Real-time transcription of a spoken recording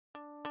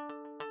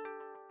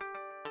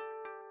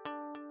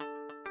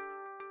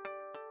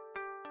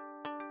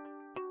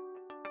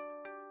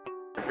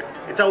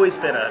It's always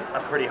been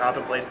a pretty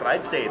hopping place, but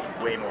I'd say it's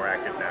way more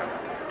active now.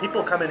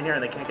 People come in here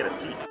and they can't get a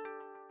seat.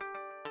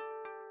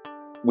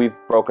 We've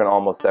broken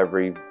almost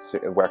every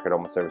record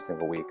almost every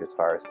single week as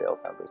far as sales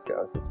numbers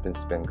goes. It's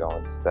been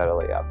going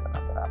steadily up and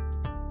up and up. I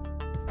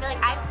feel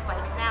like I have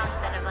swipes now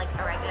instead of like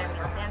a regular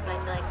meal plan, so I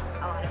feel like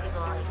a lot of people,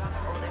 like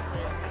older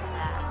students, come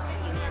to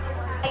Union.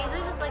 I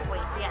usually just like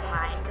wait to get in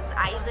line because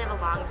I usually have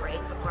a long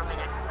break before my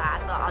next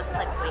class, so I'll just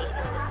like wait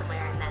and sit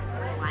somewhere, and then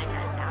when the line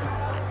dies down,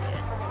 I'll get food.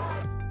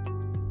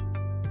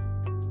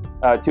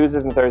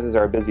 Tuesdays and Thursdays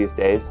are our busiest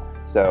days,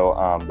 so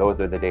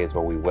those are the days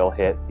where we will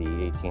hit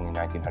the 18 and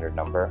 1900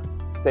 number.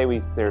 Say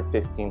we serve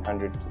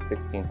 1500 to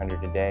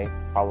 1600 a day,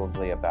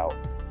 probably about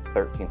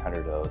 1300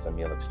 of those are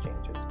meal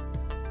exchanges.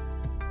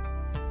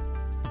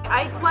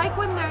 I like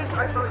when there's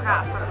arts and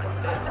crafts on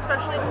Wednesdays,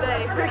 especially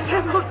today. For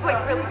example, it's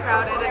like really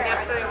crowded, and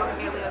yesterday wasn't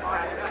nearly as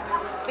crowded.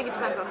 I think it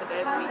depends on the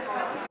day of the week.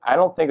 I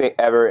don't think they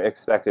ever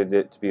expected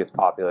it to be as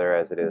popular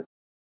as it is.